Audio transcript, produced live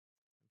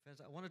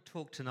Friends, I want to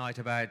talk tonight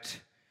about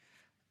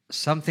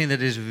something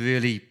that is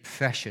really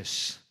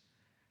precious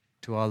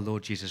to our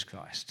Lord Jesus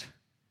Christ.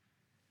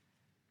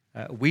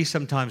 We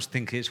sometimes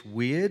think it's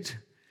weird,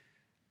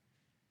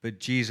 but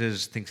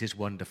Jesus thinks it's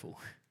wonderful.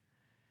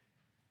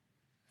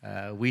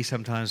 We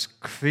sometimes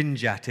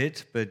cringe at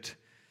it, but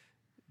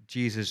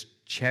Jesus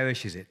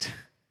cherishes it.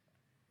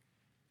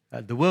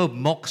 The world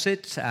mocks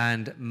it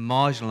and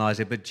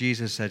marginalizes it, but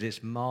Jesus said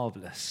it's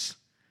marvelous.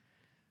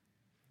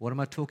 What am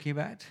I talking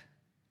about?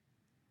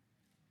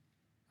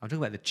 I'm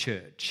talking about the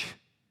church.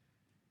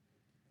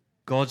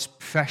 God's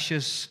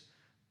precious,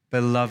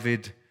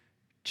 beloved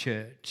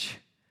church.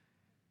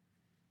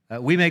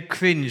 We may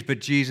cringe, but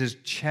Jesus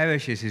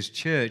cherishes his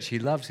church. He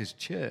loves his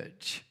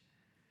church.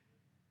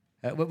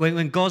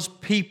 When God's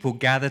people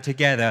gather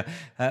together,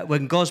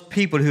 when God's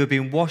people who have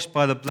been washed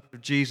by the blood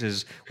of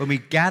Jesus, when we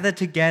gather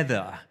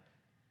together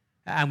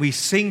and we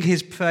sing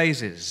his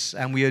praises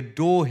and we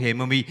adore him,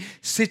 when we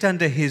sit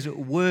under his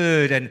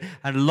word and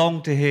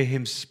long to hear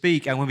him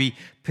speak, and when we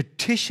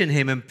petition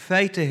him and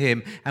pray to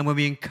him, and when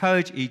we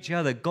encourage each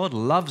other, God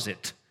loves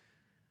it.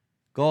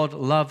 God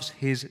loves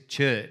his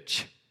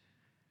church.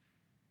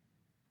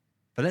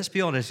 But let's be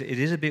honest, it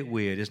is a bit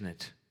weird, isn't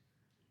it?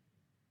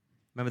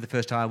 Remember the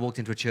first time I walked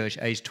into a church,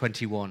 age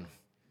 21,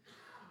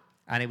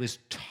 and it was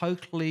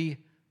totally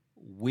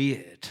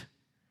weird.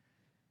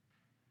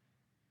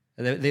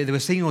 They were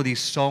singing all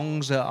these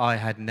songs that I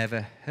had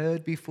never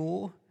heard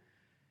before.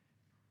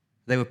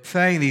 They were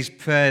praying these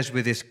prayers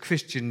with this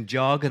Christian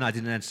jargon. I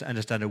didn't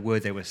understand a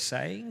word they were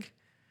saying.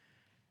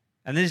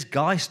 And then this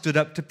guy stood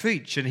up to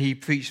preach, and he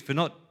preached for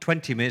not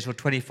 20 minutes or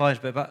 25 minutes,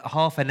 but about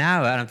half an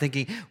hour. And I'm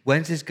thinking,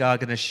 when's this guy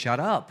going to shut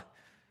up?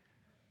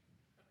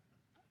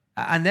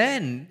 And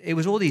then it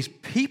was all these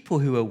people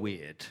who were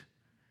weird.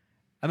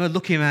 I remember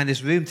looking around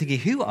this room thinking,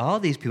 who are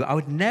these people? I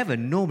would never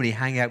normally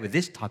hang out with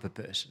this type of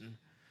person.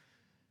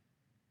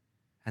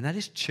 And that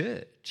is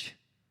church,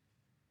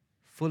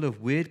 full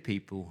of weird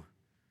people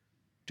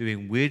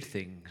doing weird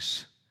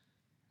things,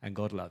 and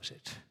God loves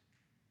it.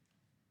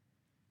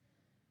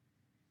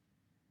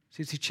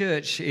 See,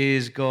 church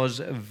is God's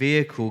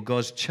vehicle,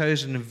 God's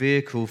chosen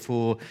vehicle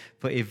for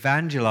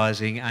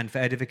evangelizing and for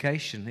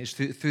edification. It's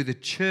through the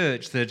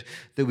church that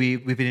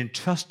we've been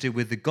entrusted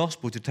with the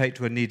gospel to take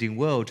to a needing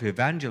world to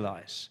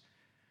evangelize.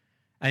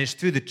 And it's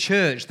through the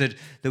church that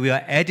we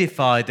are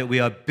edified, that we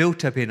are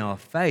built up in our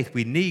faith.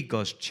 We need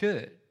God's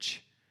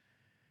church.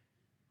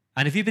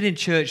 And if you've been in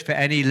church for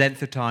any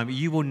length of time,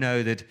 you will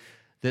know that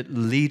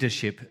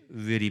leadership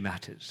really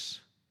matters.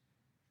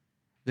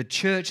 The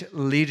church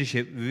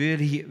leadership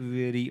really,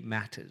 really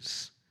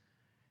matters.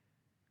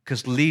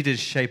 Because leaders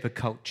shape a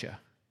culture.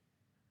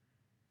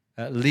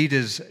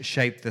 Leaders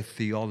shape the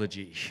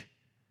theology.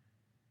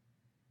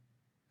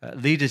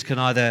 Leaders can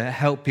either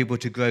help people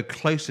to grow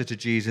closer to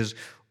Jesus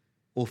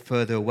or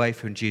further away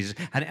from Jesus.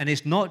 And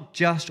it's not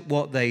just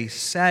what they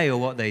say or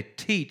what they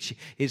teach,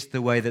 it's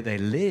the way that they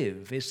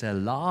live. It's their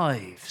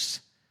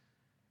lives.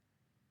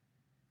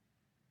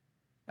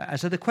 And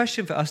so the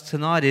question for us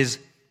tonight is,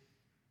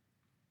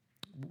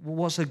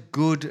 what's a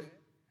good,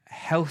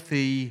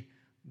 healthy,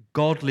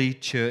 godly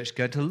church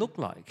going to look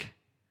like?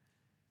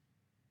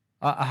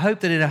 I hope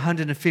that in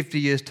 150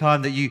 years'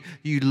 time that you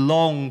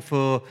long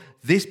for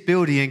this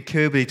building in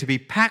Kirby to be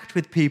packed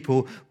with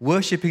people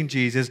worshipping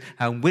Jesus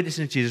and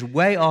witnessing Jesus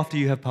way after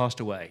you have passed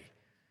away.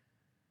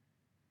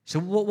 So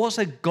what's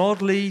a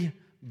godly,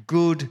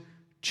 good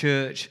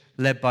church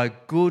led by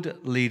good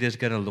leaders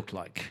going to look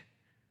like?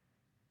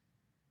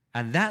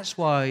 And that's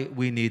why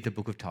we need the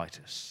book of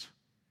Titus.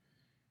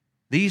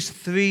 These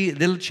 3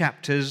 little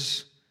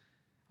chapters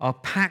are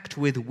packed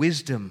with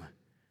wisdom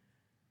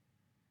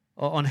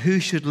on who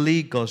should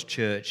lead God's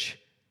church,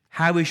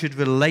 how we should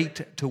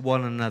relate to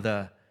one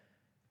another,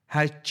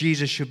 how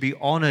Jesus should be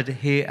honored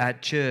here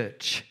at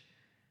church.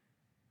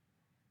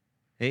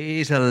 It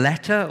is a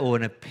letter or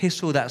an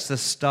epistle. That's the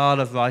style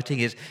of writing.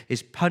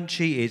 It's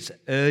punchy, it's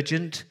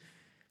urgent.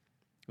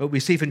 But we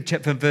see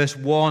from verse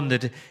 1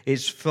 that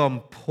it's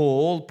from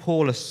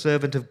Paul, a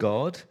servant of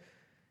God.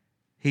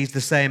 He's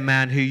the same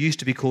man who used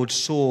to be called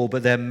Saul,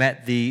 but then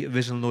met the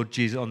risen Lord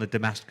Jesus on the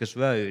Damascus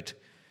Road.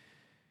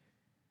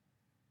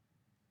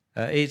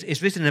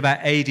 It's written in about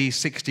AD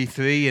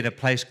 63 in a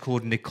place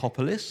called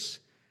Nicopolis.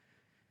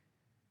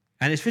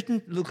 And it's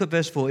written, look at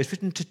verse 4, it's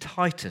written to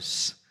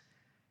Titus.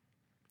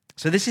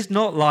 So this is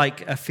not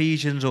like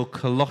Ephesians or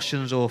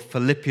Colossians or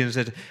Philippians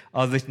that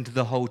are written to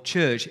the whole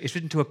church. It's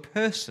written to a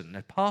person,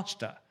 a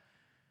pastor.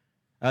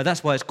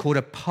 That's why it's called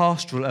a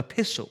pastoral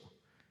epistle.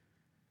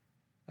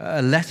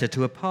 A letter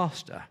to a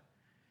pastor.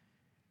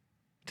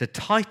 To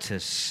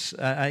Titus,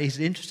 he's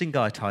an interesting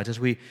guy, Titus.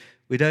 We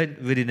don't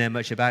really know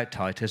much about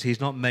Titus.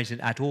 He's not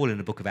mentioned at all in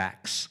the book of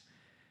Acts.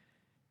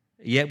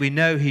 Yet we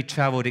know he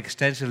traveled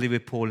extensively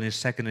with Paul in his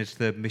 2nd and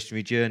 3rd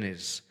missionary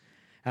journeys.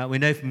 We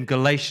know from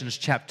Galatians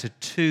chapter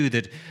 2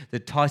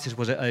 that Titus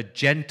was a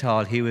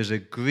Gentile. He was a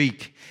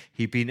Greek.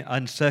 He'd been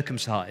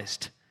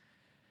uncircumcised.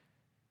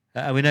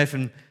 We know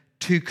from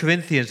 2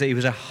 Corinthians that he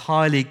was a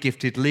highly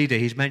gifted leader.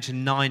 He's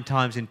mentioned 9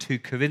 times in 2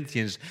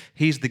 Corinthians.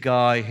 He's the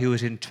guy who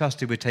was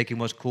entrusted with taking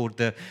what's called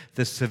the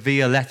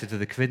severe letter to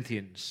the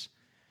Corinthians.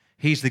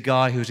 He's the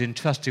guy who was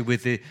entrusted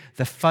with the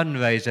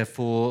fundraiser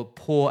for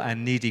poor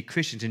and needy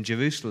Christians in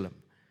Jerusalem.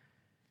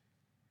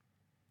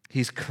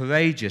 He's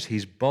courageous,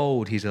 he's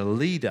bold, he's a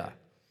leader.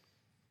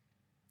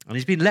 And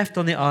he's been left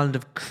on the island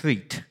of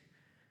Crete.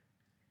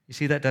 You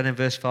see that down in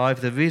verse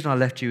 5? The reason I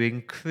left you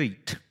in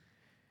Crete.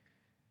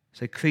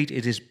 So Crete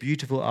is this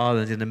beautiful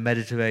island in the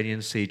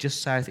Mediterranean Sea,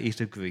 just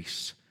southeast of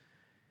Greece.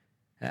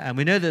 And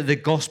we know that the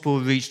gospel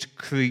reached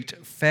Crete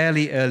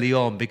fairly early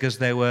on because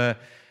there were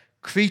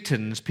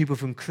Cretans, people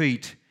from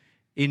Crete,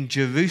 in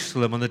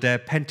Jerusalem on the day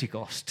of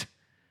Pentecost.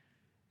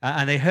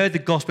 And they heard the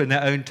gospel in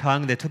their own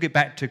tongue. They took it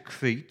back to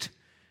Crete.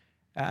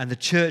 And the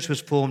church was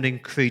formed in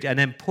Crete. And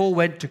then Paul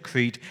went to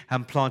Crete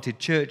and planted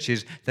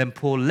churches. Then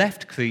Paul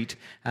left Crete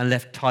and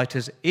left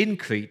Titus in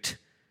Crete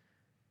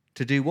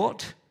to do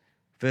what?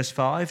 Verse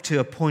 5, to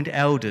appoint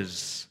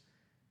elders,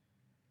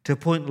 to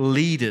appoint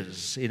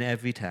leaders in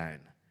every town.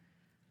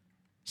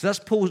 So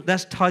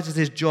that's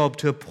Titus's job,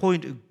 to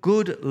appoint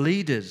good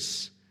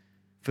leaders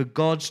for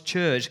God's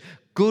church,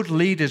 good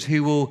leaders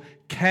who will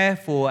care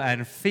for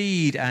and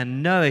feed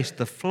and nourish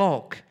the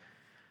flock,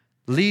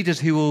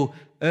 leaders who will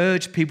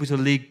urge people to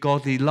lead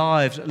godly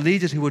lives,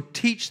 leaders who will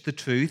teach the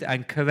truth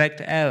and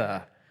correct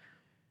error.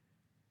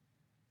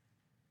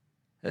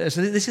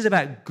 So this is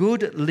about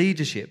good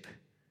leadership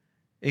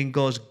in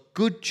God's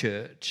good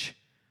church,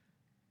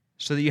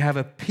 so that you have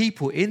a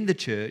people in the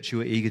church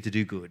who are eager to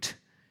do good.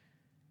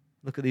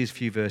 Look at these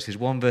few verses.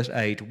 1 verse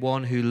 8,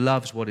 one who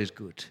loves what is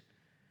good.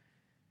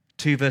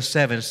 2 verse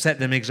 7, set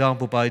them an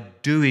example by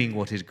doing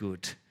what is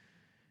good.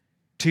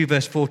 2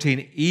 verse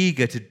 14,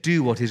 eager to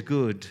do what is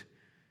good.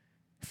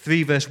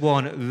 3 verse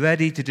 1,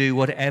 ready to do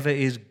whatever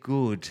is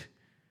good.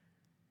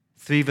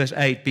 3 verse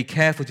 8, be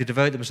careful to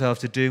devote themselves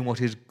to doing what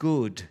is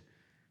good.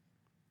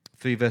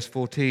 3 verse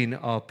 14,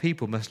 our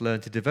people must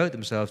learn to devote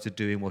themselves to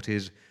doing what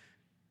is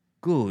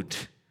good.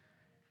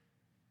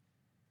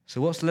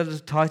 So what's the letter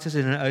to Titus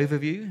in an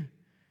overview?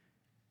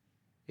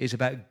 It's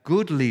about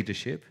good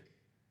leadership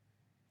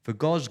for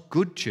God's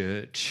good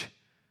church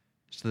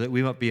so that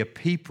we might be a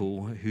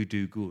people who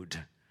do good.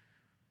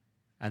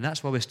 And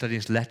that's why we're studying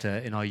this letter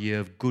in our year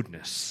of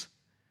goodness.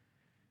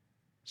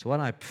 So why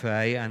don't I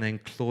pray, and then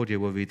Claudia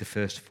will read the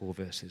first 4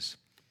 verses.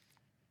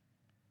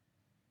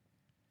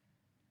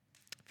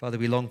 Father,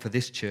 we long for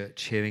this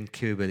church here in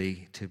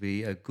Kirribilli to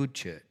be a good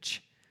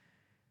church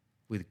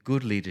with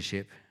good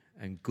leadership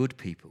and good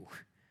people.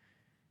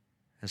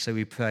 And so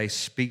we pray,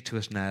 speak to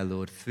us now,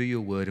 Lord, through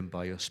your word and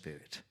by your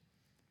Spirit.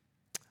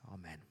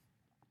 Amen.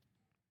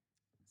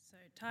 So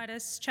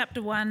Titus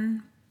chapter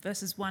 1,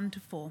 verses 1 to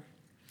 4.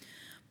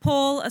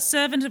 Paul, a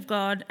servant of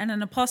God and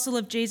an apostle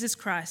of Jesus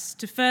Christ,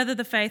 to further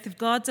the faith of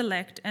God's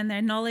elect and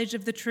their knowledge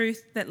of the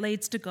truth that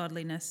leads to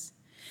godliness,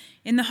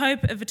 in the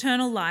hope of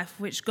eternal life,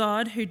 which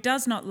God, who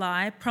does not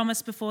lie,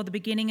 promised before the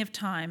beginning of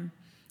time,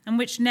 and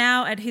which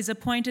now at his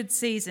appointed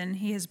season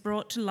he has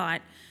brought to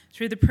light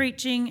through the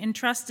preaching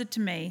entrusted to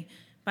me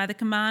by the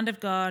command of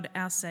God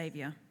our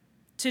Saviour.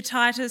 To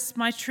Titus,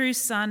 my true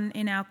son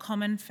in our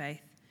common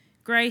faith,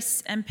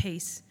 grace and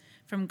peace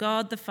from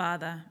God the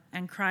Father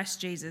and Christ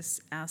Jesus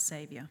our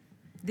Saviour.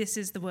 This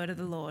is the word of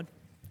the Lord.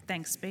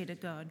 Thanks be to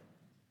God.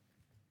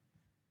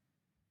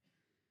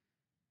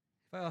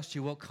 If I asked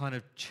you what kind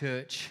of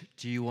church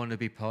do you want to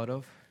be part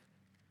of?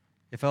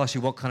 If I asked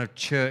you what kind of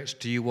church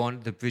do you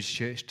want the Bridge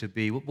Church to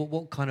be,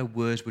 what kind of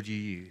words would you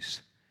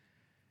use?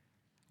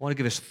 I want to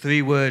give us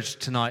 3 words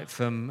tonight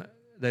from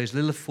those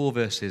little 4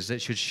 verses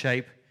that should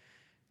shape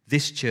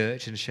this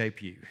church and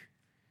shape you.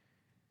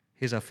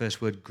 Here's our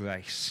first word,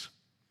 grace.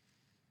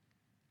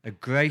 A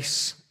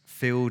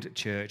grace-filled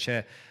church,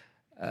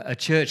 a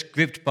church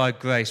gripped by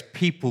grace,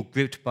 people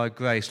gripped by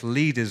grace,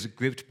 leaders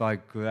gripped by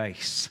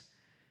grace.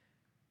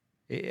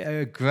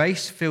 A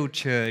grace-filled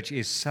church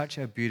is such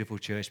a beautiful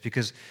church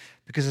because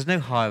there's no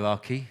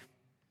hierarchy.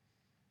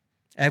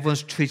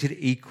 Everyone's treated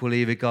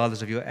equally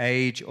regardless of your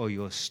age or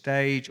your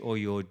stage or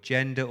your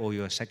gender or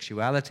your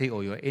sexuality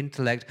or your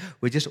intellect.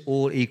 We're just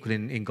all equal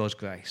in God's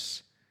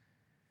grace.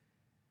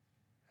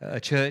 A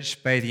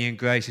church bathing in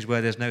grace is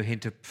where there's no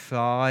hint of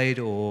pride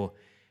or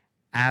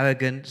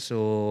arrogance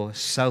or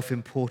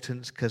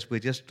self-importance because we're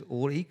just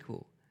all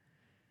equal.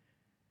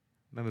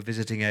 I remember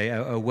visiting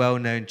a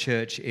well-known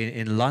church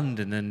in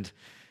London, and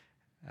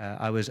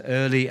I was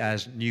early,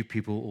 as new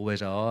people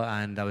always are,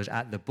 and I was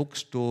at the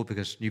bookstore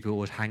because new people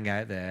always hang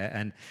out there,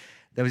 and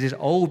there was this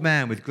old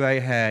man with grey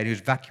hair, and he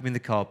was vacuuming the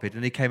carpet,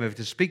 and he came over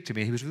to speak to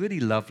me. He was really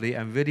lovely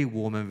and really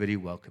warm and really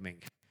welcoming.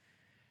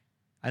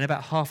 And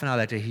about half an hour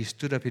later, he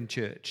stood up in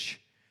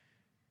church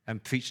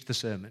and preached the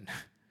sermon.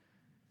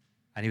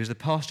 And he was the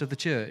pastor of the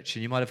church,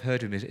 and you might have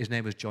heard of him. His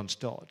name was John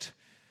Stott.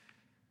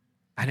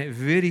 And it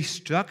really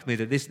struck me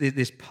that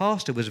this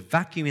pastor was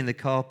vacuuming the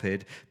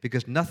carpet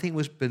because nothing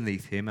was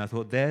beneath him. I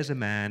thought, there's a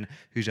man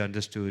who's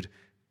understood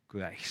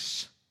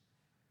grace.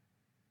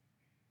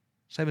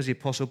 Same as the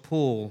Apostle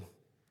Paul.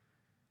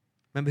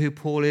 Remember who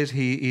Paul is?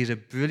 He's a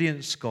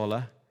brilliant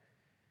scholar,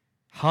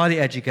 highly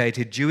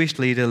educated, Jewish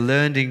leader,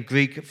 learned in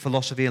Greek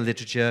philosophy and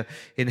literature,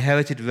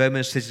 inherited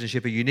Roman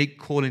citizenship, a unique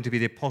calling to be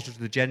the apostle to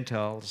the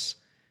Gentiles.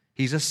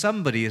 He's a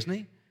somebody, isn't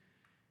he?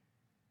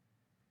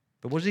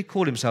 But what does he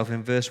call himself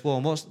in verse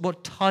 1?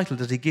 What title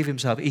does he give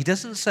himself? He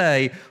doesn't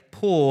say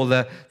Paul,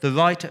 the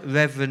right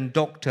reverend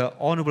doctor,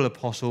 honourable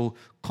apostle,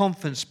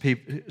 conference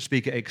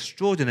speaker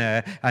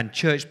extraordinaire, and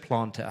church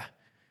planter.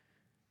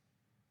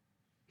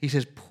 He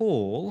says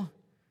Paul,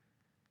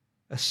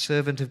 a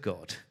servant of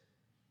God.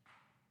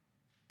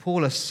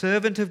 Paul, a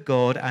servant of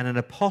God and an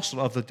apostle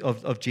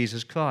of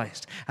Jesus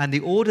Christ. And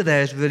the order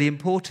there is really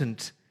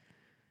important.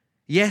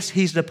 Yes,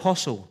 he's an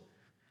apostle.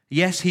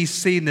 Yes, he's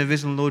seen the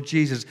risen Lord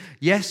Jesus.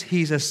 Yes,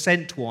 he's a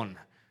sent one.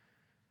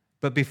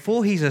 But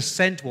before he's a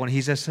sent one,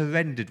 he's a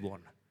surrendered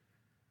one.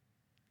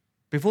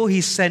 Before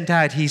he's sent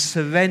out, he's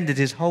surrendered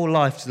his whole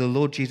life to the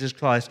Lord Jesus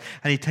Christ,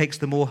 and he takes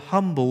the more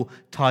humble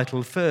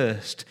title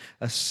first,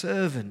 a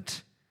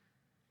servant.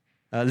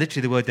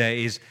 Literally, the word there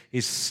is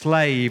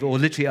slave, or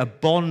literally a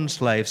bond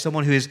slave,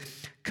 someone who is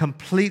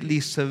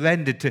completely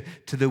surrendered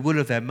to the will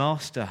of their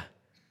master.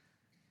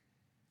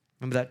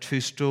 Remember that true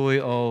story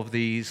of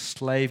the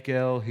slave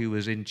girl who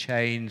was in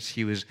chains?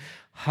 She was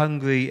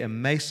hungry,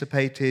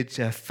 emancipated,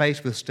 her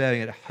face was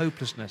staring at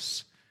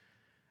hopelessness.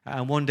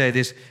 And one day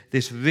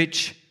this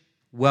rich,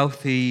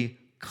 wealthy,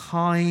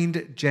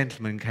 kind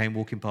gentleman came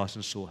walking past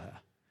and saw her.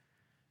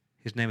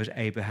 His name was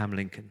Abraham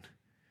Lincoln.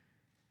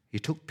 He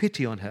took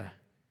pity on her,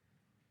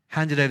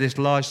 handed over this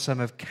large sum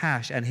of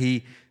cash, and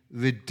he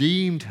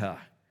redeemed her.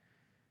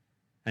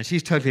 And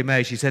she's totally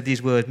amazed. She said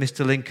these words,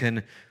 "Mr.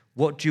 Lincoln,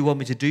 what do you want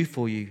me to do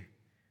for you?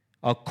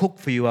 I'll cook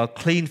for you, I'll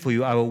clean for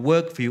you, I will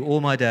work for you all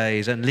my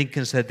days." And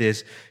Lincoln said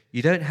this,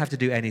 "You don't have to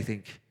do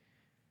anything.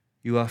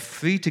 You are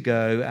free to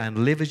go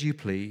and live as you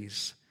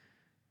please.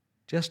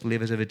 Just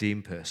live as a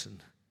redeemed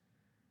person."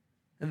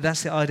 And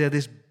that's the idea of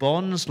this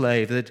bond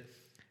slave, that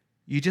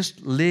you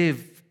just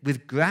live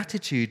with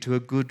gratitude to a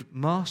good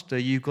master.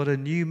 You've got a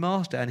new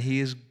master and he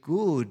is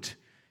good.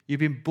 You've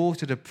been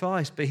bought at a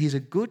price, but he's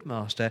a good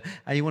master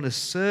and you want to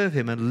serve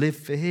him and live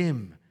for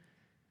him.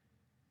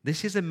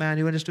 This is a man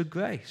who understood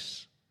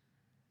grace.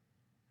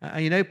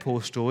 And you know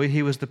Paul's story.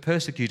 He was the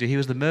persecutor. He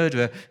was the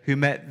murderer who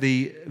met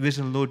the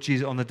risen Lord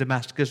Jesus on the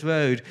Damascus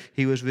road.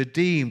 He was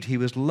redeemed. He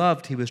was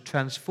loved. He was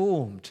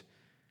transformed.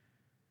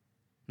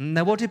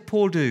 Now, what did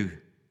Paul do?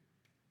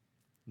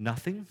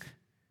 Nothing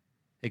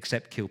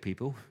except kill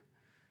people.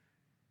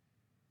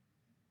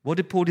 What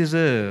did Paul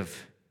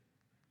deserve?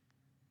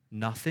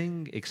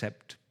 Nothing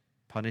except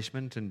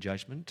punishment and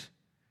judgment.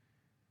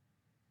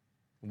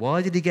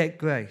 Why did he get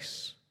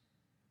grace?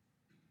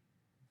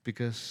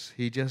 Because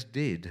he just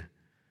did.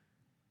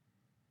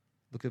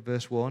 Look at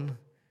verse 1.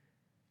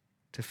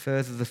 To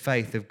further the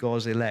faith of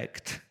God's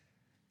elect.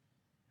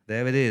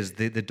 There it is,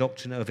 the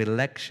doctrine of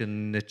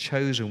election, the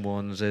chosen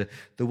ones, the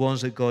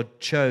ones that God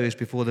chose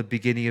before the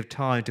beginning of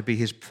time to be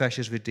his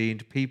precious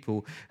redeemed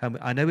people.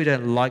 I know we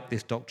don't like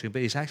this doctrine,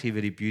 but it's actually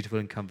really beautiful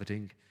and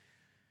comforting.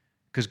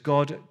 Because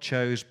God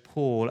chose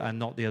Paul and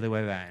not the other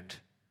way around.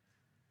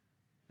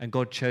 And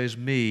God chose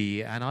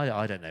me, and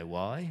I don't know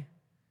why.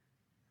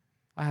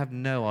 I have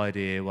no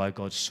idea why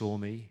God saw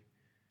me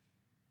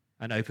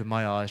and opened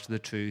my eyes to the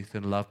truth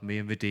and loved me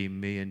and redeemed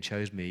me and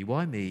chose me.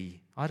 Why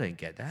me? I don't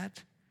get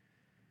that.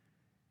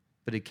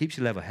 But it keeps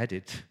you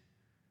level-headed.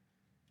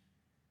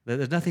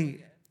 There's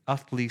nothing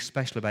utterly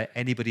special about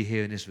anybody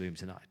here in this room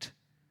tonight.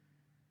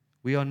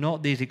 We are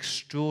not these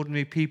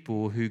extraordinary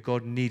people who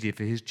God needed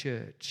for his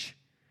church.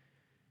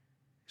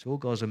 It's all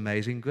God's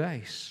amazing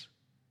grace.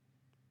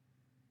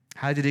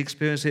 How did he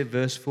experience it?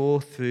 Verse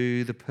 4,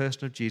 through the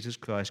person of Jesus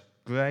Christ.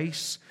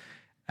 Grace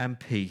and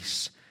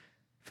peace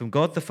from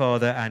God the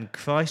Father and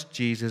Christ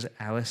Jesus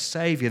our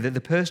Saviour. That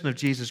the person of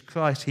Jesus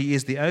Christ, he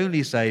is the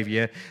only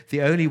Saviour,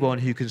 the only one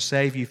who can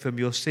save you from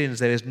your sins.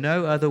 There is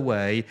no other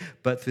way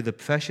but through the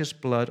precious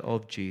blood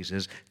of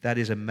Jesus. That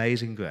is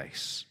amazing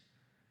grace.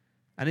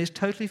 And it's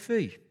totally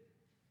free.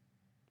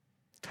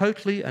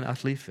 Totally and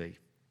utterly free.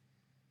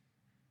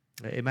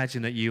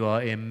 Imagine that you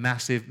are in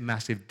massive,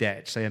 massive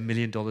debt, say $1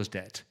 million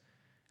debt,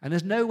 and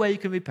there's no way you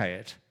can repay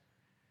it.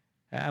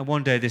 And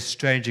one day this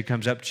stranger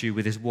comes up to you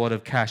with this wad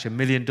of cash, $1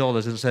 million,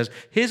 and says,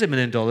 "Here's $1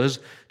 million,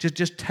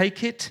 just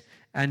take it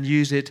and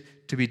use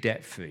it to be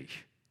debt-free."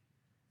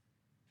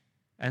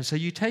 And so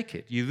you take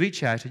it. You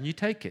reach out and you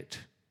take it.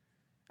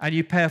 And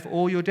you pay off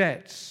all your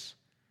debts.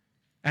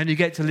 And you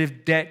get to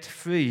live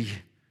debt-free.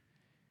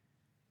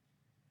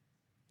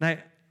 Now,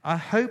 I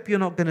hope you're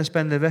not going to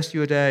spend the rest of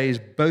your days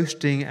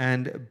boasting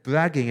and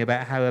bragging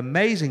about how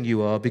amazing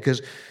you are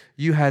because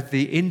you had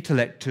the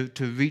intellect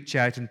to reach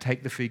out and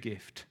take the free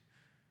gift.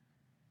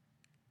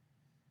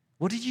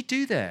 What did you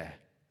do there?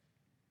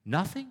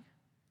 Nothing.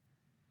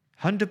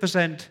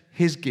 100%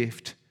 his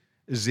gift,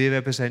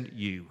 0%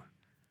 you.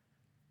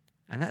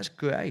 And that's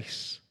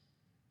grace.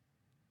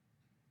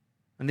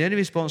 And the only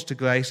response to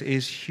grace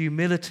is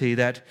humility,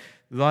 that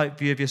right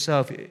view of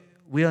yourself.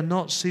 We are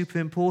not super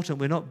important.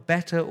 We're not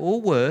better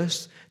or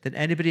worse than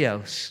anybody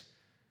else.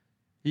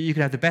 You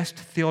can have the best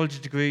theology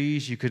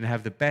degrees, you can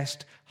have the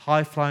best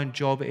high-flying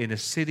job in a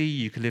city,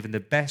 you can live in the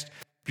best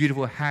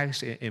beautiful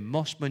house in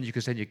Mossman, you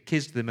can send your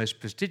kids to the most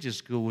prestigious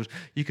schools,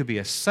 you can be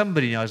a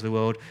somebody in the eyes of the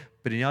world,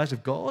 but in the eyes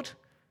of God,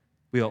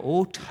 we are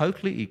all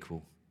totally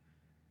equal.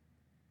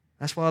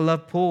 That's why I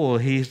love Paul.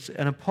 He's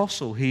an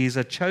apostle, he's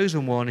a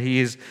chosen one, he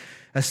is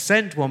a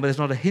sent one, but there's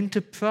not a hint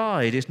of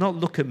pride. It's not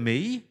look at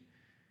me.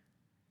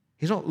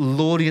 He's not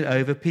lording it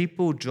over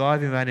people,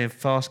 driving around in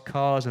fast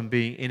cars and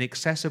being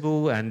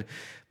inaccessible and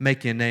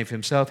making a name for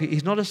himself.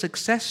 He's not a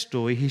success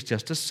story, he's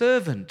just a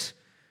servant.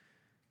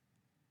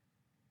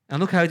 And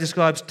look how he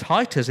describes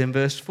Titus in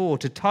verse 4.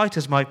 To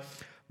Titus,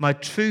 my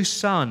true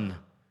son,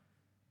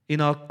 in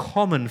our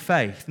common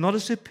faith, not a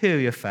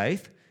superior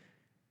faith,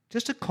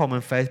 just a common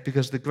faith,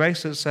 because the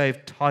grace that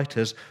saved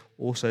Titus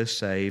also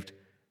saved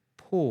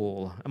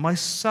Paul. And my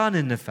son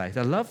in the faith,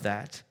 I love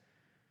that.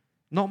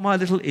 Not my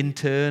little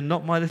intern,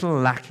 not my little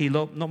lackey,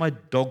 not my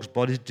dog's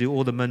body to do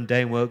all the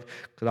mundane work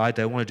because I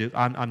don't want to do.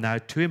 I'm now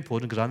too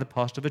important because I'm the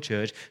pastor of a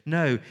church.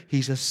 No,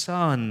 he's a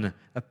son,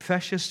 a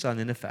precious son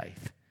in the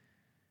faith.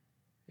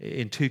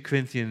 In 2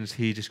 Corinthians,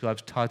 he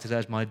describes Titus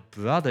as my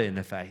brother in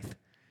the faith.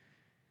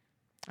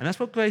 And that's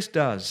what grace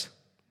does.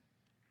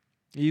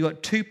 You've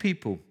got two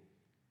people.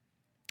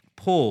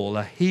 Paul,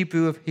 a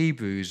Hebrew of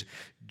Hebrews,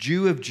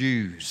 Jew of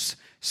Jews,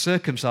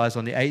 circumcised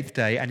on the 8th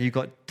day, and you've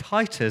got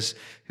Titus,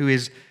 who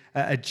is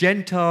a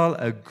Gentile,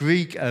 a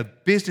Greek, a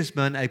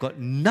businessman. They've got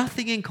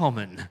nothing in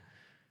common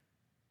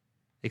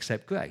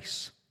except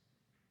grace.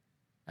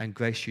 And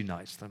grace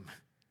unites them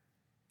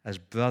as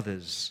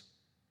brothers,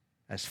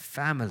 as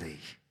family.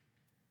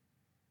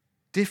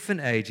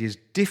 Different ages,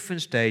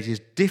 different stages,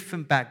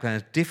 different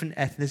backgrounds, different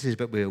ethnicities,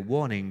 but we're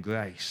one in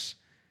grace.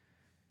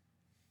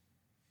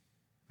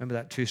 Remember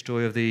that true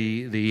story of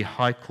the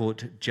High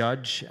Court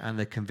judge and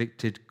the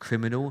convicted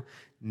criminal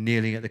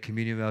kneeling at the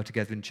communion rail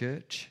together in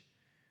church?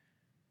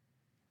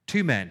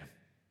 Two men,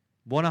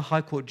 one a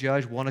High Court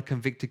judge, one a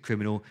convicted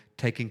criminal,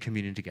 taking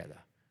communion together.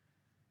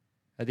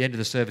 At the end of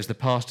the service, the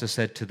pastor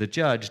said to the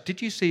judge,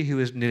 "Did you see who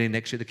was kneeling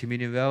next to the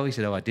communion rail?" He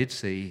said, "Oh, I did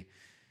see."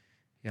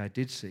 "Yeah, I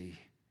did see."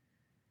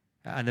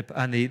 And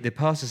the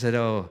pastor said,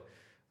 "Oh,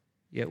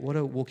 yeah, what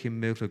a walking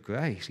miracle of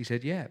grace." He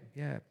said, "Yeah."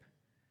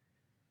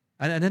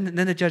 And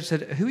then the judge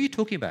said, "Who are you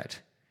talking about?"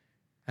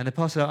 And the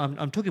pastor said,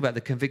 I'm talking about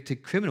the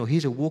convicted criminal.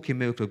 He's a walking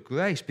miracle of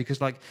grace because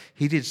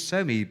he did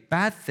so many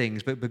bad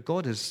things, but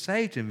God has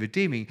saved him,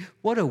 redeeming.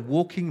 What a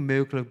walking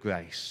miracle of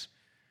grace.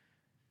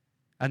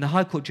 And the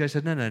High Court judge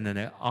said,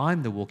 No,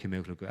 I'm the walking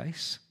miracle of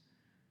grace.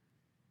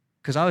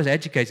 Because I was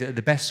educated at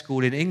the best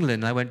school in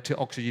England. I went to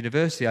Oxford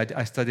University.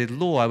 I studied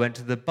law. I went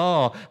to the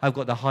bar. I've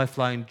got the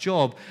high-flying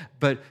job.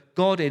 But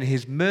God, in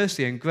his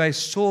mercy and grace,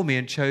 saw me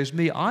and chose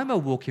me. I'm a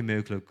walking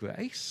miracle of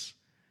grace.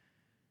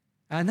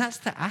 And that's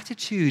the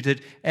attitude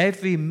that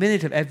every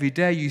minute of every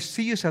day you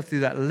see yourself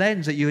through that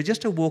lens, that you're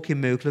just a walking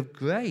miracle of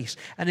grace.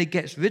 And it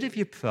gets rid of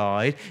your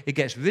pride. It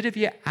gets rid of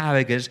your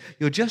arrogance.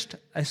 You're just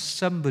a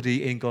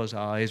somebody in God's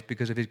eyes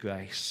because of his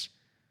grace.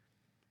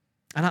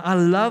 And I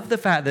love the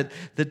fact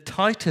that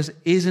Titus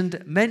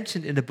isn't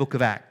mentioned in the book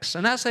of Acts.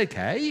 And that's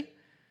okay.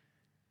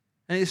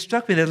 And it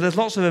struck me that there's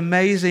lots of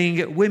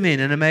amazing women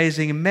and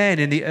amazing men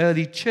in the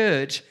early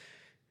church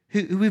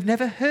who we've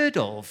never heard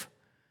of.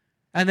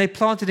 And they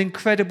planted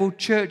incredible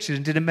churches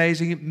and did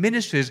amazing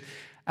ministries,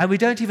 and we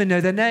don't even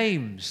know their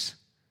names.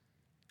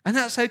 And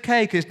that's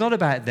okay, because it's not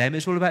about them,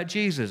 it's all about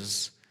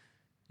Jesus.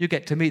 You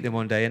get to meet them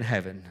one day in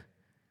heaven.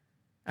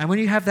 And when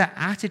you have that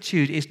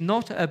attitude, it's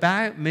not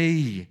about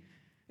me.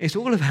 It's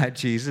all about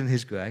Jesus and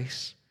his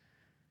grace.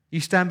 You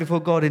stand before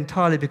God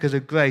entirely because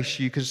of grace.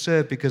 You can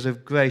serve because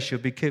of grace.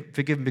 You'll be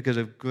forgiven because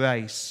of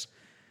grace.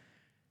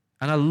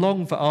 And I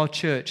long for our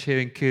church here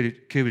in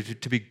Cuba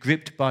to be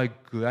gripped by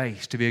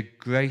grace, to be a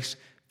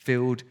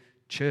grace-filled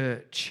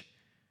church.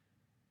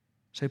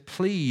 So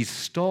please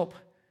stop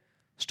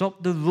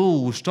the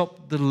rules,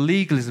 stop the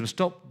legalism,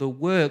 stop the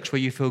works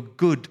where you feel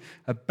good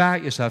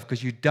about yourself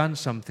because you've done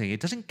something. It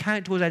doesn't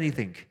count towards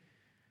anything.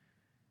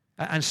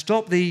 And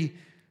stop the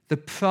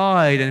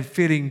pride and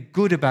feeling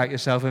good about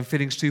yourself and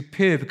feeling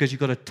superior because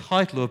you've got a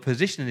title or a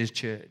position in this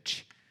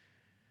church.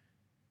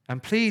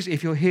 And please,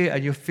 if you're here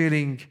and you're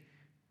feeling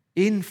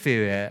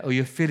inferior or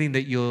you're feeling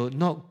that you're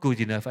not good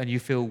enough and you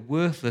feel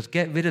worthless,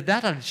 get rid of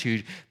that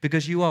attitude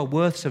because you are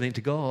worth something to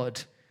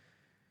God.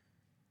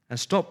 And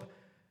stop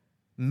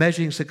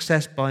measuring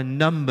success by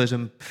numbers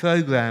and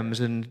programs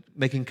and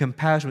making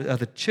comparison with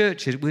other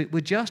churches.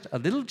 We're just a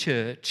little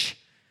church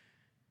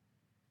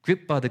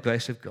gripped by the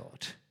grace of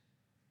God.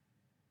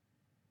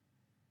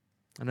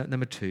 And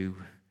number 2,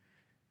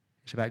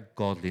 it's about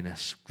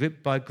godliness,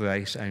 gripped by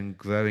grace and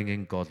growing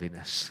in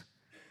godliness.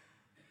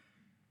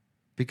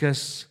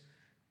 Because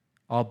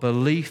our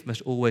belief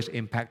must always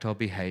impact our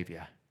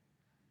behavior,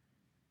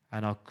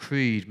 and our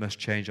creed must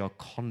change our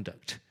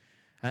conduct.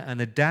 And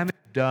the damage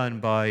done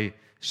by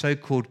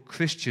so-called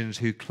Christians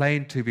who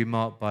claim to be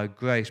marked by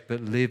grace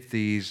but live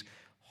these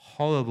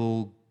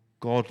horrible,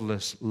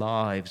 godless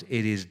lives,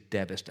 it is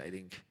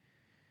devastating.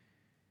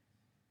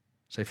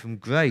 So from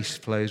grace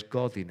flows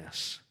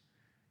godliness.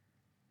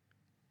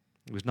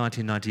 It was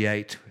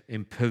 1998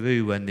 in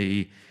Peru when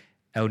the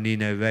El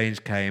Nino rains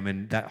came,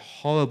 and that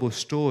horrible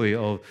story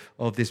of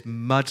this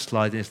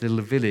mudslide in this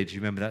little village. You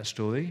remember that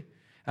story?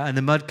 And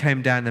the mud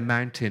came down the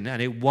mountain and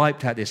it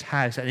wiped out this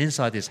house. And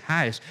inside this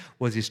house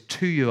was this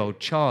 2-year-old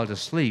child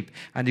asleep.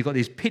 And you've got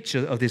these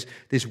pictures of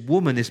this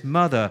woman, this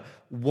mother,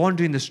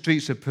 wandering the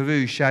streets of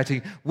Peru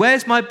shouting,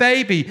 "Where's my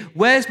baby?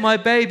 Where's my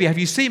baby? Have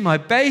you seen my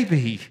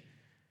baby?"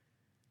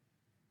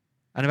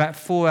 And about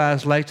 4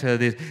 hours later,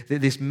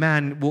 this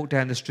man walked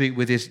down the street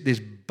with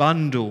this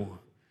bundle,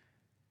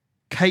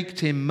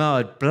 caked in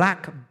mud,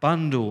 black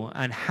bundle,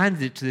 and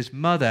handed it to this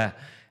mother.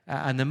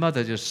 And the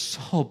mother just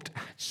sobbed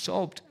and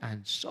sobbed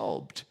and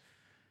sobbed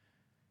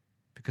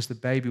because the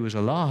baby was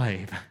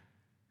alive.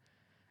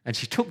 And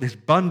she took this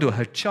bundle,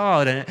 her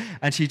child,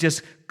 and she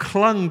just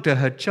clung to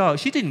her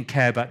child. She didn't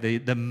care about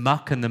the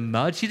muck and the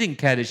mud. She didn't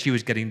care that she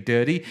was getting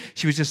dirty.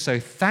 She was just so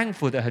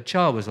thankful that her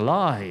child was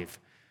alive.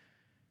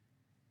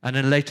 And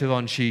then later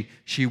on, she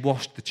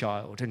washed the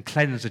child and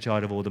cleansed the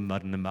child of all the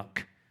mud and the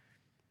muck.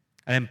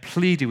 And then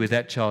pleaded with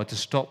that child to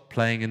stop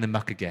playing in the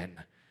muck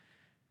again.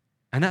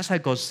 And that's how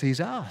God sees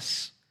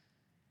us.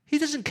 He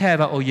doesn't care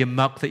about all your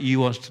muck that you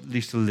want at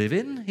least to live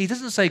in. He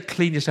doesn't say,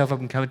 clean yourself up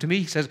and come to me.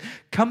 He says,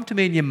 come to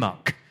me in your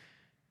muck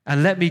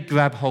and let me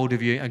grab hold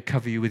of you and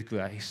cover you with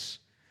grace.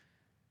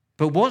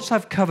 But once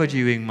I've covered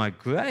you in my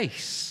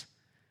grace,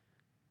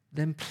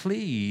 then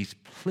please,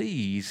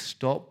 please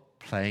stop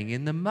playing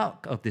in the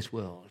muck of this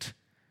world.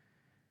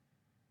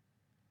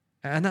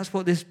 And that's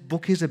what this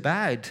book is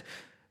about.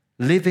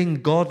 Living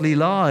godly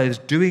lives,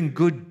 doing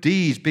good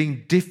deeds,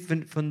 being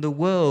different from the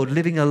world,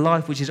 living a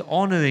life which is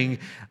honoring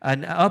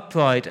and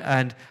upright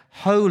and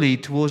holy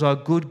towards our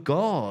good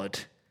God.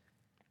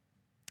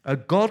 A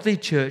godly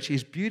church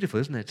is beautiful,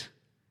 isn't it?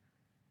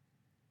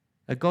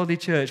 A godly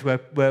church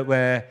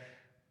where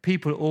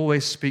people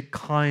always speak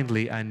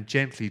kindly and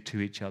gently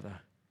to each other.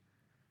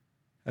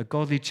 A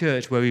godly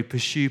church where we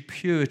pursue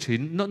purity,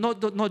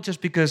 not just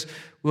because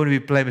we want to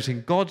be blameless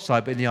in God's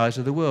sight, but in the eyes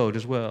of the world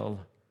as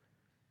well.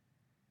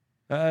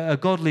 A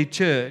godly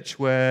church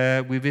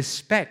where we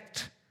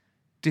respect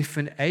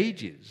different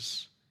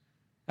ages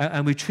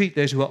and we treat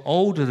those who are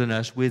older than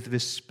us with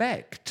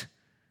respect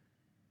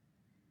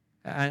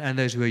and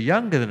those who are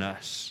younger than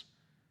us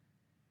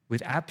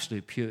with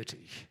absolute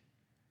purity.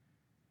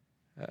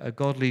 A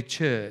godly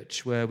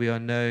church where we are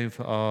known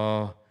for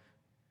our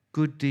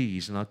good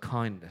deeds and our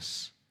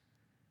kindness.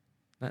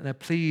 Now,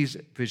 please,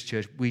 Bridge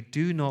Church, we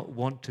do not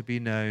want to be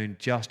known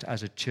just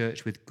as a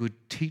church with good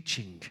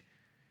teaching.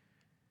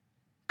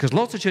 Because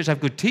lots of churches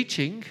have good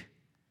teaching,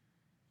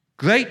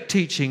 great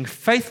teaching,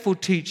 faithful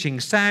teaching,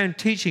 sound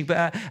teaching.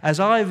 But as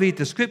I read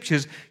the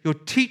scriptures, your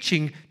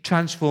teaching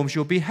transforms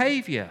your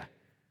behavior.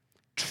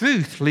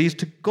 Truth leads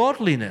to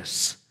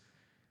godliness.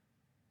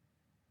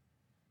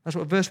 That's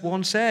what verse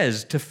 1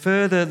 says. To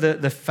further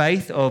the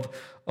faith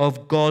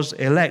of God's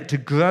elect, to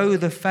grow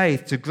the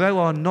faith, to grow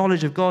our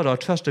knowledge of God, our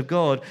trust of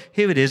God.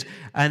 Here it is.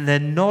 And the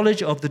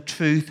knowledge of the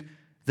truth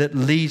that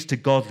leads to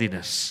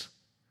godliness.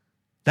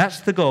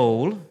 That's the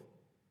goal.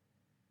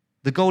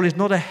 The goal is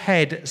not a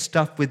head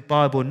stuffed with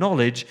Bible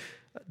knowledge.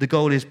 The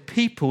goal is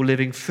people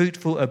living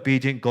fruitful,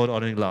 obedient,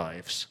 God-honoring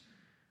lives.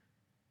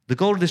 The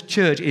goal of this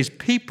church is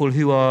people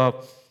who are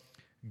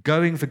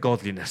going for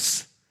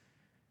godliness.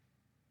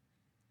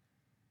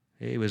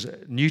 It was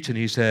Newton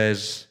who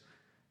says,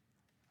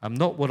 I'm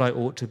not what I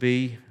ought to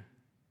be,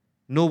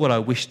 nor what I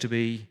wish to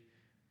be,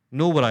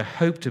 nor what I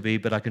hope to be,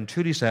 but I can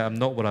truly say I'm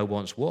not what I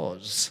once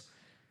was.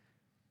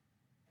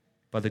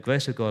 By the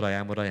grace of God, I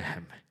am what I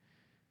am.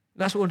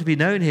 That's what we want to be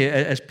known here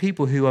as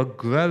people who are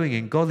growing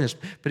in godliness.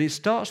 But it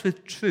starts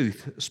with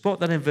truth.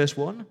 Spot that in verse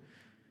 1.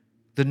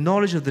 The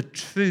knowledge of the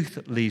truth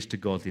leads to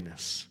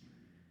godliness.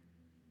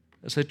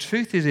 So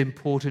truth is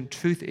important.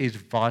 Truth is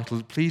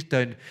vital. Please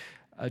don't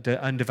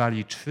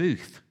undervalue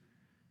truth.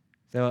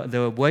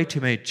 There are way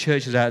too many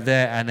churches out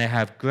there, and they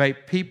have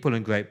great people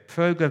and great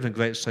programs and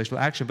great social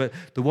action, but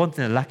the one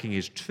thing they're lacking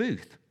is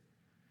truth.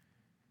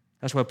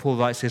 That's why Paul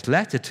writes this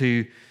letter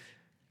to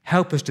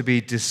help us to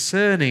be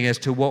discerning as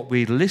to what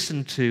we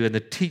listen to and the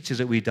teachers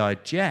that we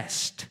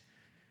digest.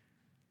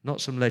 Not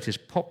some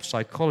latest pop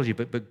psychology,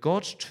 but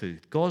God's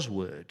truth, God's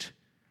word.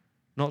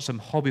 Not some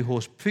hobby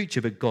horse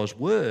preacher, but God's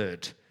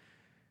word.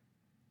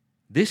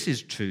 This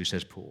is true,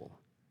 says Paul.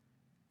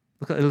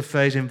 Look at the little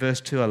phrase in verse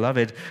 2, I love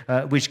it.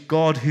 Which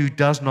God who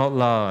does not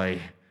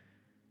lie.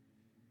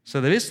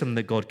 So there is something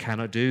that God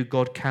cannot do.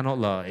 God cannot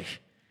lie.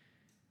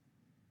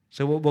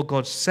 So what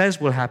God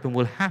says will happen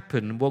will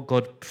happen. What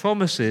God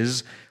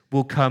promises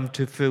will come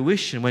to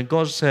fruition. When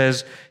God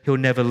says he'll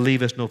never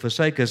leave us nor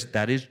forsake us,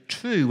 that is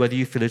true, whether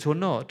you feel it or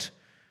not.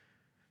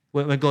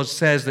 When God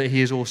says that he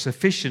is all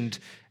sufficient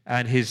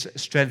and his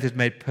strength is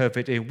made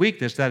perfect in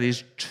weakness, that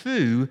is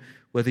true,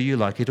 whether you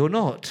like it or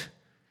not.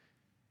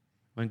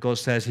 When God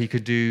says he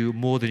could do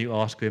more than you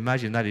ask or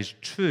imagine, that is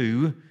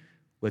true,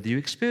 whether you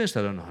experience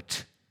that or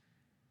not.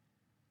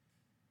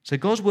 So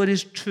God's word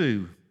is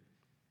true.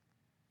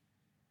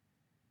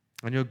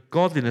 And your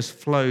godliness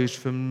flows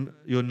from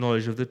your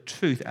knowledge of the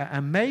truth.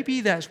 And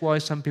maybe that's why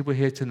some people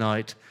here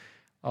tonight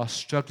are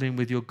struggling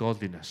with your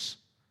godliness.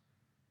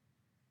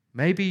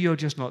 Maybe you're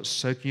just not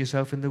soaking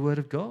yourself in the Word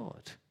of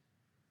God.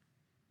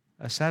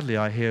 Sadly,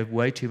 I hear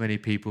way too many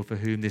people for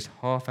whom this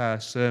half-hour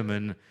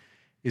sermon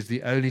is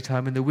the only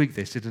time in the week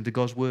they sit into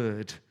God's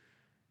Word.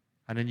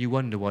 And then you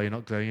wonder why you're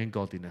not growing in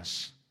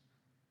godliness.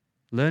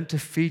 Learn to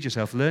feed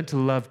yourself. Learn to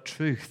love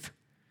truth.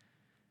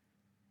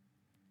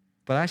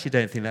 But I actually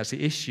don't think that's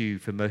the issue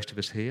for most of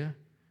us here.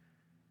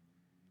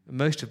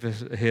 Most of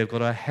us here have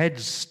got our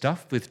heads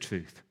stuffed with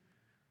truth,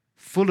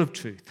 full of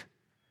truth.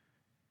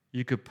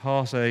 You could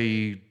pass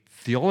a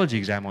theology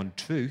exam on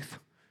truth.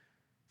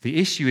 The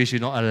issue is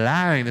you're not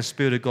allowing the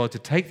Spirit of God to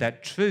take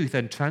that truth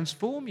and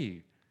transform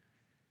you.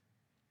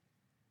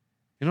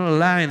 You're not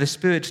allowing the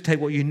Spirit to take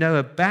what you know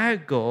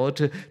about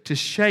God to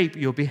shape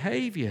your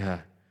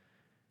behavior.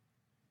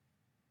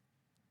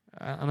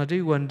 And I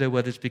do wonder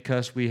whether it's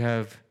because we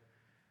have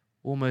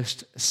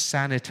almost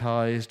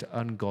sanitized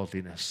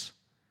ungodliness.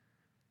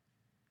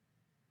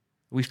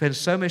 We spend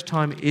so much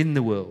time in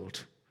the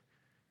world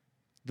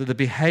that the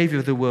behavior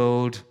of the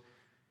world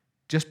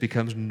just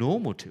becomes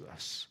normal to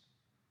us.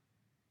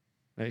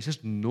 It's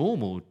just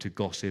normal to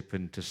gossip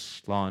and to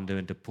slander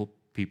and to put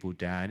people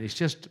down. It's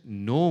just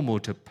normal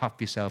to puff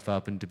yourself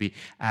up and to be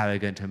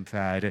arrogant and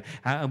proud.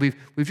 And we've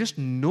just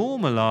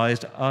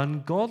normalized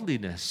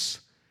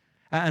ungodliness.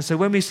 And so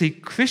when we see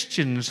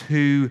Christians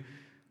who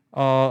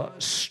are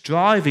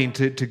striving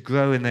to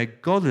grow in their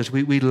godliness,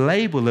 we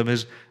label them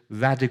as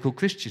radical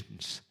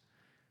Christians.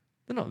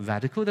 They're not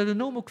radical, they're the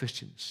normal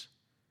Christians.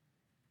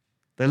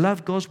 They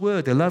love God's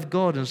word, they love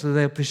God, and so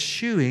they're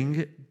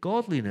pursuing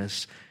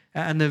godliness.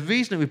 And the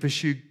reason that we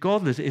pursue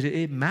godliness is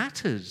it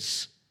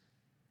matters.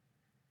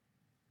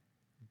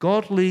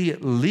 Godly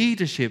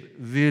leadership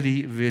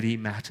really, really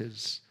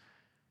matters.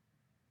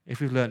 If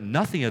we've learned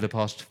nothing over the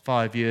past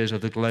 5 years of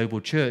the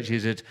global church,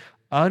 is that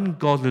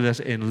ungodliness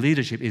in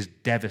leadership is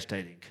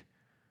devastating.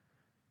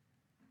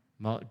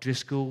 Mark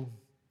Driscoll,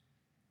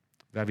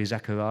 Ravi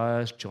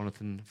Zacharias,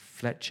 Jonathan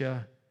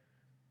Fletcher,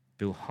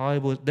 Bill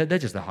Hybels, they're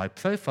just the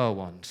high-profile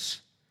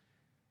ones.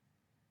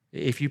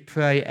 If you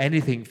pray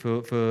anything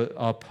for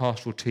our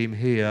pastoral team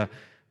here,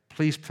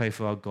 please pray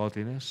for our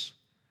godliness.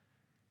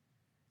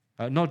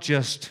 Not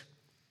just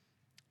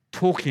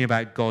talking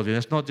about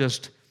godliness, not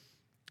just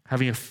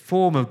having a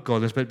form of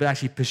godliness, but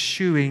actually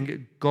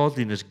pursuing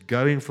godliness,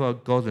 going for our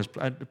godliness.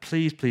 And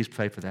please, please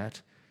pray for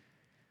that.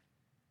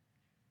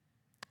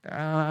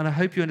 And I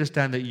hope you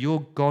understand that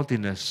your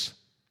godliness,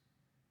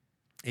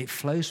 it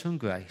flows from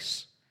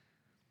grace.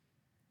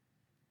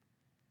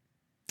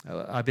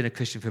 I've been a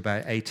Christian for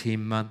about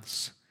 18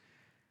 months,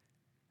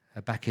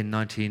 back in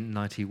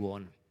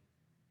 1991.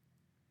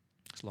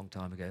 It's a long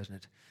time ago, isn't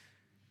it?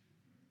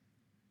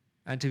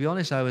 And to be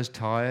honest, I was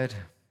tired.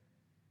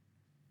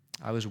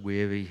 I was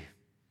weary.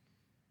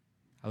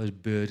 I was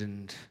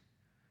burdened.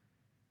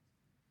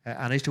 And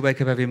I used to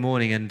wake up every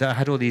morning, and I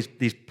had all these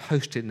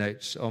Post-it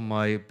notes on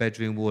my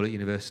bedroom wall at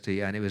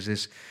university, and it was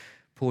this,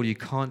 Paul, you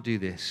can't do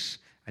this,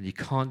 and you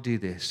can't do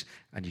this,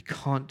 and you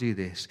can't do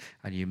this,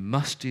 and you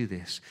must do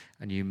this,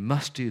 and you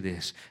must do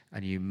this,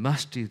 and you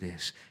must do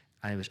this.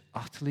 And it was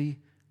utterly,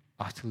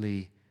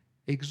 utterly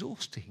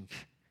exhausting.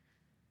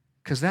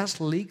 Because that's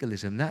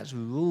legalism, that's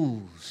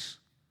rules.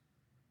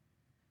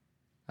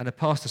 And a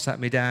pastor sat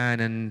me down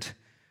and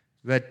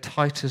read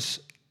Titus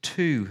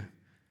 2,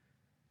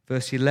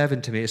 verse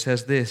 11 to me. It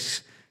says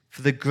this,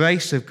 "For the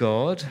grace of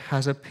God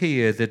has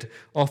appeared that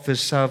offers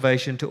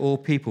salvation to all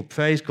people."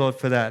 Praise God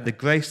for that, the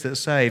grace that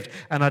saved.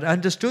 And I'd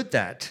understood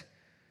that.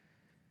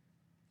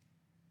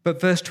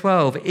 But verse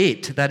 12,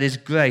 it, that is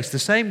grace, the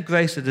same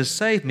grace that has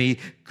saved me,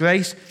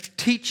 grace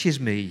teaches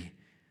me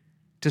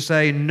to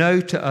say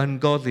no to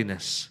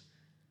ungodliness,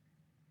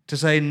 to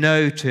say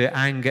no to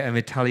anger and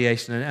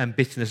retaliation and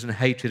bitterness and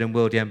hatred and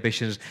worldly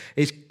ambitions.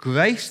 It's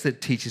grace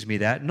that teaches me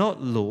that, not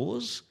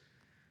laws.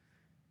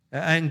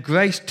 And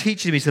grace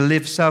teaches me to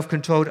live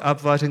self-controlled,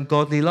 upright and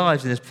godly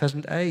lives in this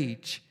present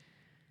age.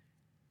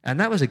 And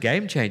that was a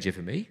game changer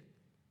for me.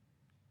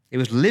 It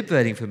was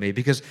liberating for me,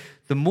 because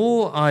the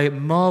more I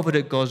marveled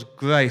at God's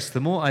grace, the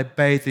more I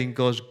bathed in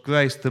God's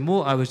grace, the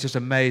more I was just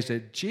amazed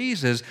at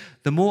Jesus,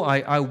 the more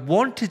I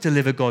wanted to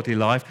live a godly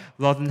life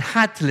rather than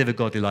had to live a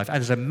godly life. And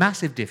there's a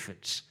massive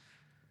difference.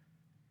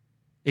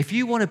 If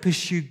you want to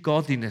pursue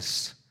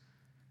godliness,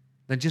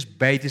 then just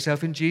bathe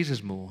yourself in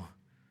Jesus more.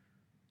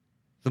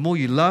 The more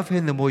you love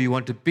him, the more you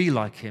want to be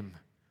like him.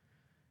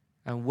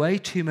 And way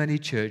too many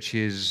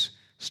churches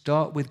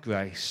start with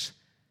grace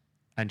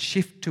and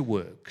shift to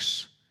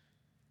works.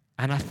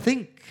 And I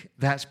think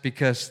that's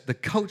because the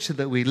culture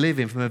that we live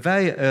in from a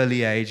very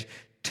early age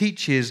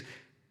teaches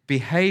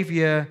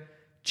behavior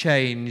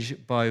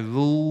change by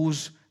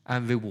rules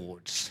and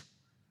rewards.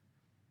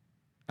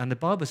 And the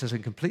Bible says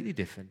something completely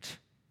different.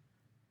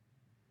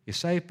 You're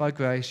saved by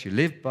grace, you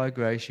live by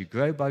grace, you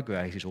grow by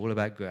grace. It's all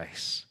about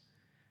grace.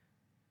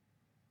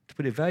 To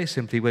put it very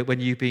simply,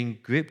 when you've been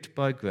gripped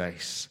by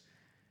grace,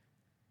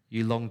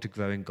 you long to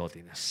grow in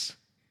godliness.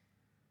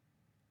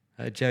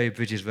 Jerry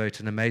Bridges wrote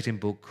an amazing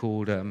book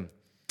called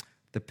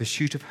The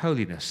Pursuit of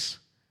Holiness.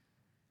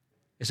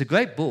 It's a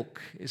great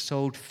book. It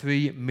sold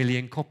 3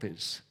 million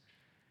copies.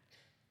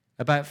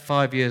 About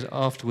 5 years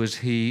afterwards,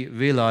 he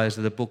realized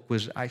that the book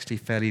was actually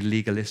fairly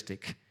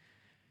legalistic.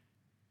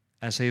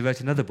 And so he wrote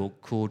another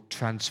book called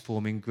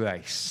Transforming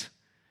Grace,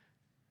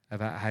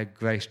 about how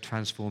grace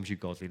transforms your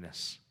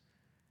godliness.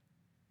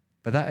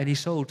 But that only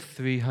sold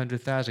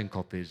 300,000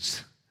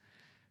 copies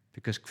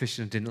because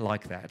Christians didn't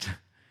like that.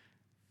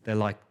 They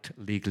liked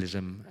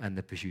legalism and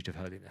the pursuit of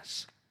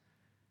holiness.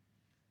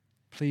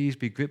 Please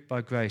be gripped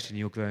by grace in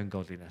your growing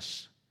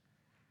godliness.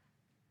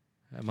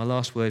 My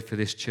last word for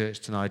this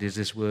church tonight is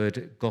this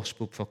word,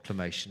 gospel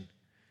proclamation.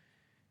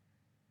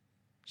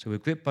 So we're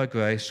gripped by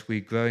grace, we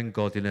grow in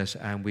godliness,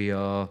 and we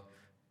are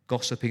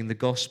gossiping the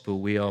gospel.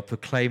 We are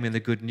proclaiming the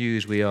good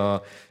news. We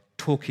are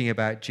talking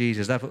about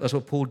Jesus. That's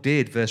what Paul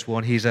did, verse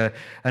 1. He's an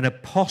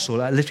apostle,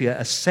 literally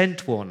a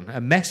sent one,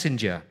 a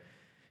messenger,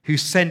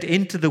 who's sent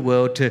into the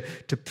world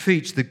to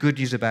preach the good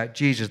news about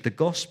Jesus, the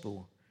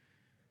gospel.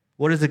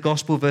 What is the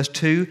gospel? Verse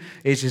 2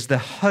 is the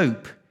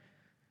hope,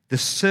 the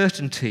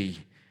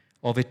certainty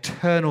of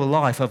eternal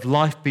life, of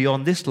life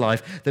beyond this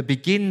life, that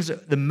begins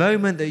the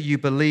moment that you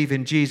believe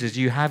in Jesus.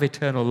 You have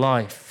eternal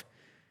life.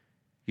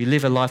 You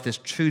live a life that's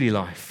truly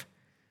life.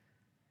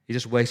 You're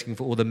just waiting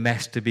for all the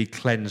mess to be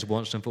cleansed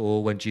once and for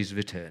all when Jesus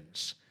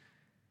returns.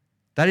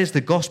 That is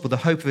the gospel, the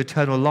hope of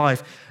eternal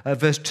life.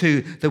 Verse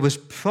 2, that was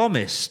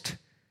promised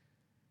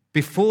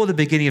before the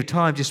beginning of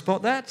time. Do you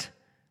spot that?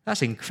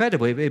 That's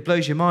incredible. It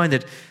blows your mind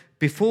that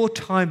before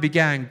time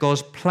began,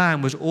 God's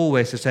plan was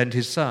always to send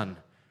his Son.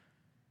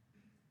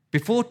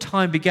 Before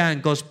time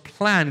began, God's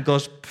plan,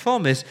 God's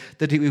promise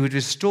that he would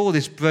restore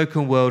this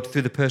broken world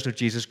through the person of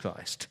Jesus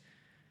Christ.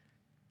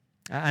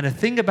 And the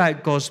thing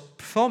about God's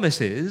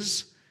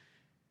promises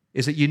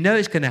is that you know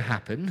it's going to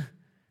happen,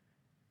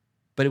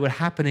 but it will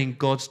happen in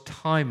God's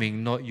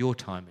timing, not your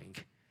timing.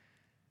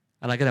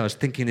 And again, I was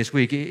thinking this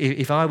week,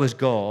 if I was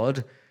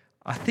God,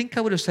 I think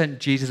I would have sent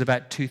Jesus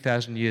about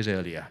 2,000 years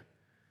earlier.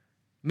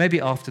 Maybe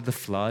after the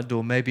flood,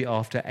 or maybe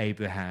after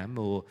Abraham,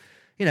 or,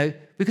 you know,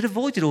 we could have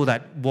avoided all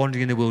that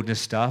wandering in the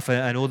wilderness stuff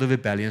and all the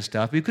rebellion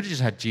stuff. We could have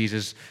just had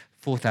Jesus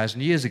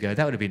 4,000 years ago.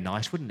 That would have been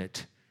nice, wouldn't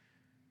it?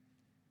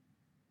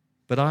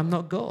 But I'm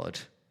not God.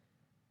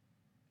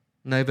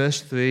 No,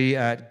 verse 3,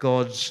 at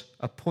God's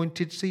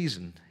appointed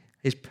season,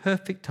 his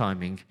perfect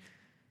timing,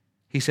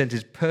 he sent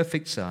his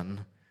perfect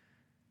Son.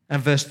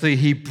 And verse 3,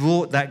 he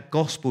brought that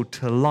gospel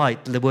to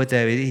light. The word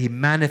there, he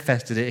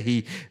manifested it,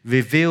 he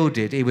revealed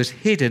it. It was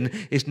hidden,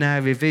 it's now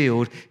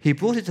revealed. He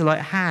brought it to light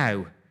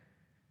how?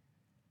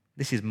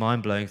 This is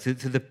mind-blowing. Through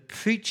the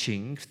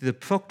preaching, through the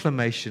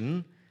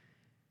proclamation,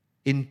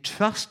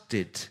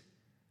 entrusted,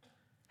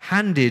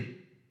 handed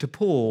to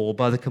Paul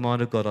by the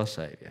command of God our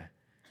Saviour.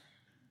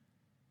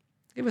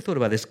 You ever thought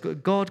about this?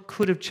 God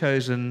could have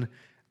chosen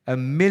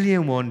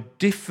 1,000,001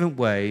 different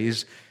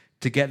ways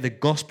to get the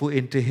gospel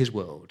into his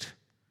world.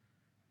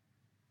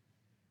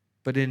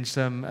 But in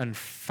some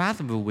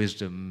unfathomable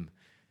wisdom,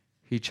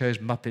 he chose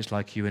muppets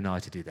like you and I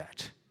to do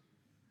that.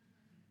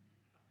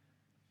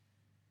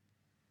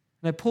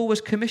 Now, Paul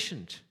was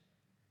commissioned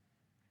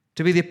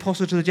to be the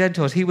apostle to the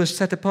Gentiles. He was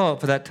set apart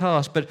for that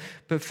task. But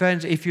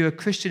friends, if you're a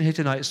Christian here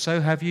tonight,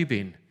 so have you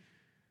been.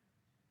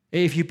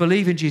 If you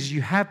believe in Jesus,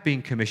 you have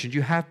been commissioned,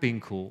 you have been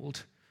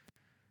called.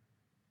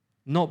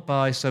 Not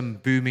by some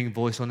booming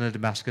voice on a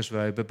Damascus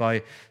road, but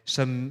by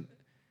some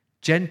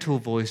gentle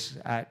voice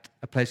at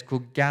a place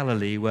called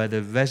Galilee, where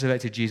the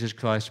resurrected Jesus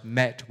Christ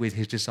met with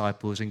his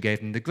disciples and gave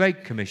them the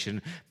Great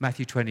Commission,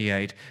 Matthew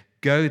 28,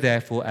 go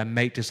therefore and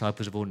make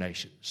disciples of all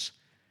nations.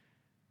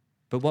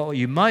 But what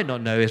you might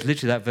not know is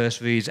literally that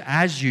verse reads,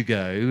 as you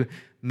go,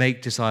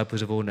 make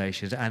disciples of all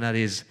nations. And that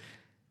is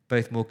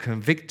both more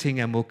convicting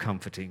and more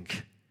comforting.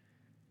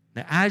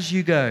 Now, as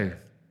you go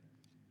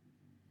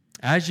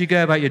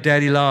about your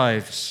daily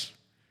lives,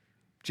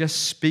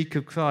 just speak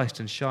of Christ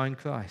and shine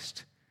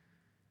Christ.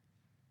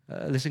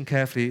 Listen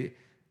carefully.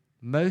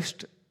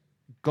 Most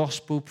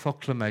gospel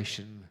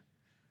proclamation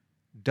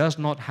does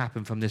not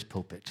happen from this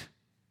pulpit.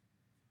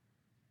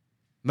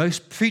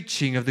 Most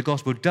preaching of the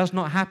gospel does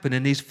not happen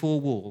in these four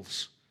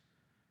walls.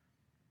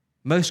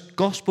 Most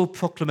gospel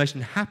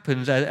proclamation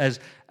happens as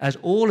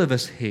all of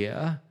us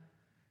here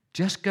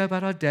just go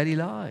about our daily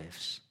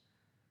lives.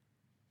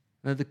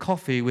 The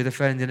coffee with a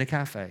friend in a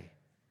cafe.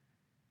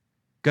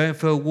 Going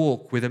for a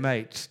walk with a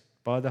mate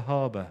by the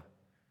harbour.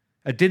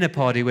 A dinner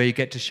party where you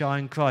get to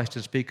shine Christ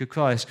and speak of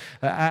Christ.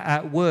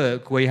 At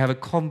work where you have a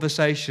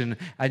conversation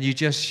and you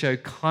just show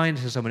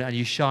kindness to someone and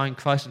you shine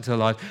Christ into their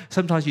life.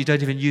 Sometimes you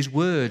don't even use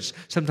words.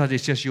 Sometimes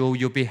it's just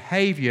your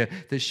behavior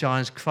that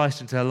shines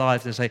Christ into their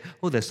lives and say,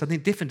 oh, there's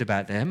something different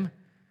about them.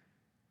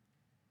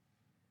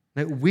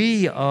 Now,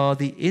 we are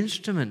the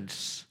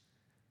instruments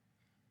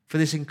for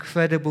this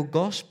incredible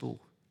gospel.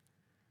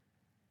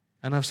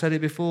 And I've said it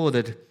before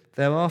that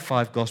there are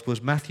 5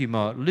 gospels, Matthew,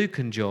 Mark, Luke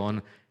and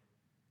John,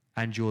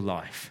 and your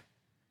life.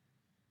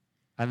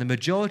 And the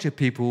majority of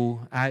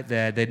people out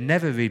there, they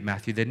never read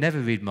Matthew, they never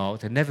read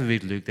Mark, they never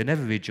read Luke, they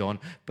never read John,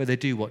 but they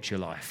do watch your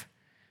life.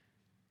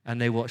 And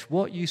they watch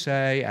what you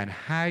say and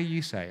how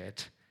you say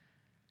it.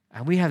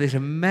 And we have this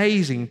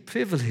amazing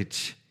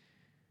privilege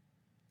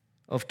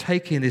of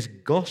taking this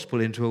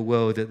gospel into a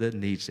world that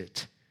needs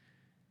it.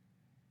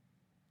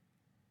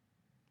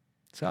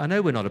 So I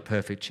know we're not a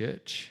perfect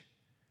church.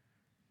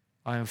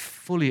 I am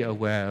fully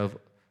aware of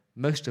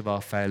most of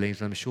our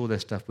failings, and I'm sure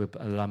there's stuff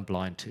I'm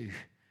blind to.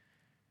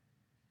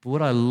 But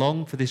what I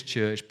long for this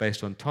church,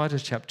 based on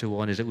Titus chapter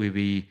 1, is that we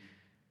be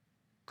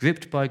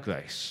gripped by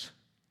grace,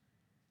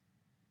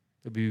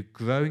 that we be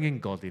growing in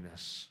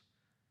godliness,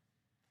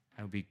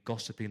 and we be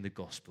gossiping the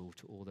gospel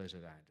to all those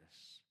around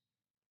us.